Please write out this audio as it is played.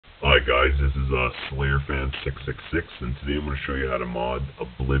Hi guys, this is SlayerFan666, and today I'm going to show you how to mod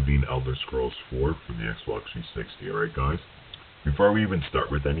Oblivion Elder Scrolls 4 from the Xbox 360. Alright guys, before we even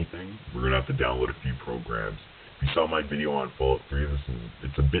start with anything, we're going to have to download a few programs. If you saw my video on Fallout 3,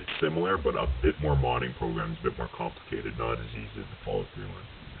 it's a bit similar, but a bit more modding programs, a bit more complicated, not as easy as the Fallout 3 one.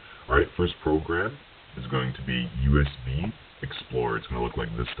 Alright, first program is going to be USB Explorer. It's going to look like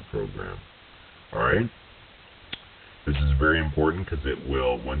this, the program. Alright. This is very important because it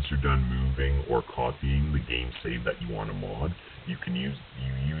will, once you're done moving or copying the game save that you want to mod, you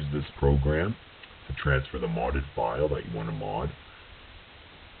use this program to transfer the modded file that you want to mod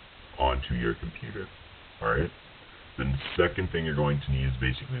onto your computer. Alright? Then the second thing you're going to need is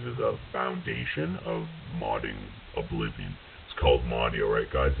basically the foundation of modding Oblivion. It's called Modio,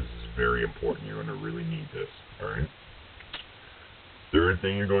 right guys? This is very important. You're going to really need this. Alright? Third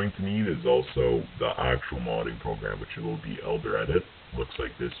thing you're going to need is also the actual modding program, which will be Elder Edit. Looks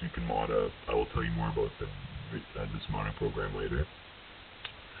like this. You can mod I will tell you more about this modding program later.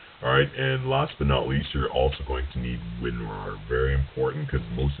 Alright, and last but not least, you're also going to need WinRAR. Very important, because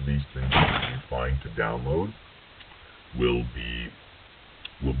most of these things that you find to download will be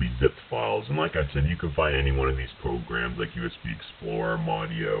zipped files. And like I said, you can find any one of these programs like USB Explorer,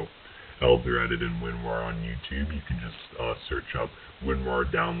 Modio, Elder Edit, and WinRAR on YouTube. You can just search up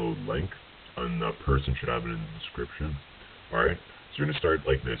WinRAR download link, and the person should have it in the description. Alright, so you're going to start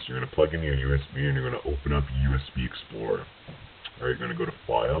like this. You're going to plug in your USB, and you're going to open up USB Explorer. Alright, you're going to go to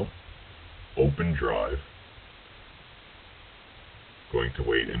File, Open Drive, going to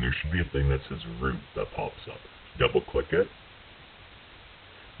wait, and there should be a thing that says Root that pops up. Double click it.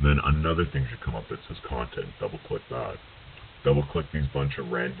 Then another thing should come up that says Content. Double click that. Double click these bunch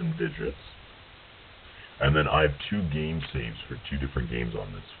of random digits. And then I have two game saves for two different games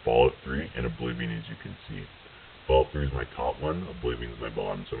on this. Fallout 3 and Oblivion, as you can see. Fallout 3 is my top one, Oblivion is my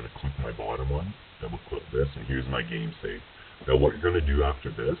bottom, so I'm going to click my bottom one, double click this, and here's my game save. Now what you're going to do after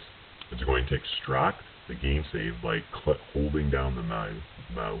this is you're going to extract the game save by holding down the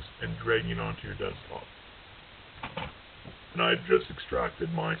mouse and dragging it onto your desktop. And I've just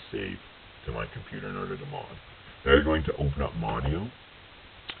extracted my save to my computer in order to mod. Now you're going to open up Modio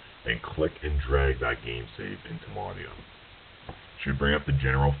and click and drag that game save into Modio. Should bring up the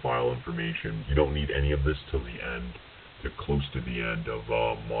general file information. You don't need any of this till the end. They're close to the end of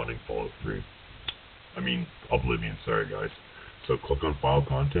modding Fallout 3. Oblivion, sorry guys. So click on File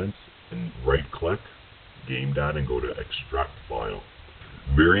Contents and right click Game Data and go to Extract File.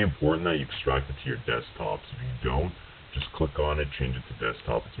 Very important that you extract it to your desktops. If you don't, just click on it, change it to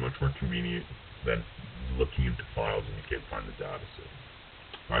desktop. It's much more convenient than looking into files and you can't find the data set.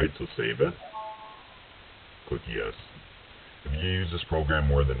 Alright, so save it. Click yes. If you use this program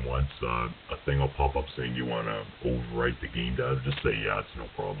more than once, a thing will pop up saying you want to overwrite the game data. Just say yeah, it's no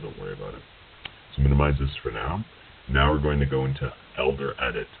problem, don't worry about it. So minimize this for now. Now we're going to go into Elder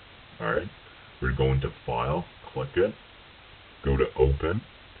Edit. Alright, we're going to File, click it, go to Open,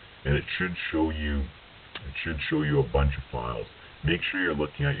 and it should show you a bunch of files. Make sure you're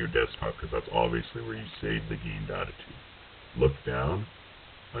looking at your desktop because that's obviously where you save the game data to. Look down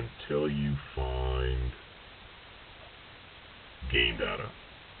until you find game data.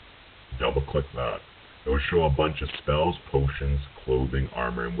 Double click that. It will show a bunch of spells, potions, clothing,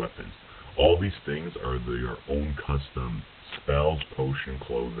 armor, and weapons. All these things are your own custom spells, potion,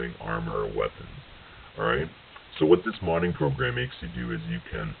 clothing, armor, or weapons. Alright? So what this modding program makes you do is you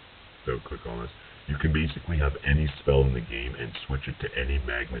can click on this. You can basically have any spell in the game and switch it to any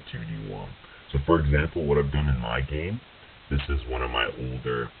magnitude you want. So for example, what I've done in my game, this is one of my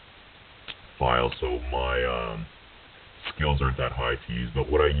older files, so my skills aren't that high to use,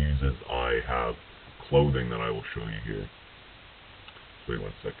 but what I use is I have clothing that I will show you here. Wait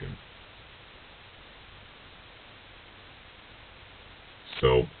 1 second.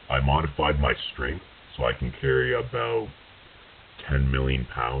 So I modified my strength so I can carry about 10 million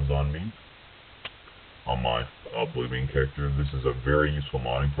pounds on me. On my Oblivion character. This is a very useful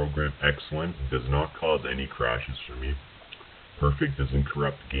modding program. Excellent. Does not cause any crashes for me. Perfect. Doesn't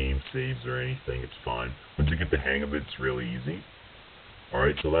corrupt game saves or anything. It's fine. Once you get the hang of it, it's really easy.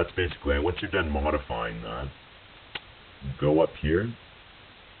 Alright, so that's basically it. Once you're done modifying that, go up here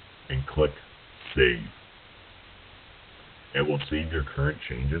and click Save. It will save your current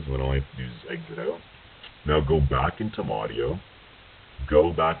changes, and then all you have to do is exit out. Now go back into Modio.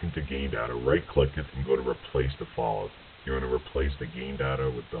 Go back into game data, right click it, and go to replace the file. You're going to replace the game data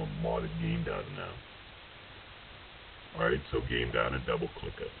with the modded game data now. Alright, so game data, double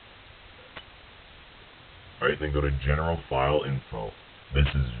click it. Alright, then go to general file info. This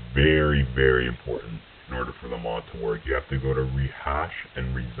is very, very important. in order for the mod to work. You have to go to rehash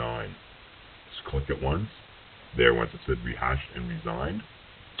and resign. Just click it once. There, once it said rehashed and resigned,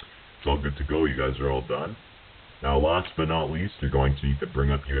 it's all good to go. You guys are all done. Now, last but not least, you're going to need to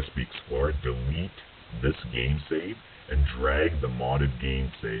bring up USB Explorer, delete this game save, and drag the modded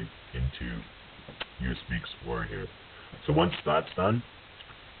game save into USB Explorer here. So once that's done,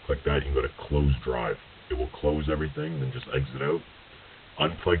 click that. You can go to close drive. It will close everything, then just exit out.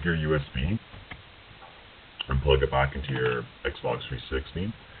 Unplug your USB and plug it back into your Xbox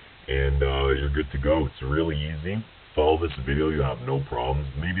 360. And you're good to go. It's really easy. Follow this video, you'll have no problems.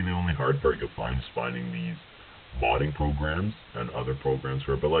 Maybe the only hard part you'll find is finding these modding programs and other programs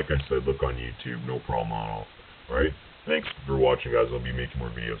for it. But like I said, look on YouTube, no problem at all. Alright? Thanks for watching, guys. I'll be making more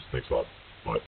videos. Thanks a lot.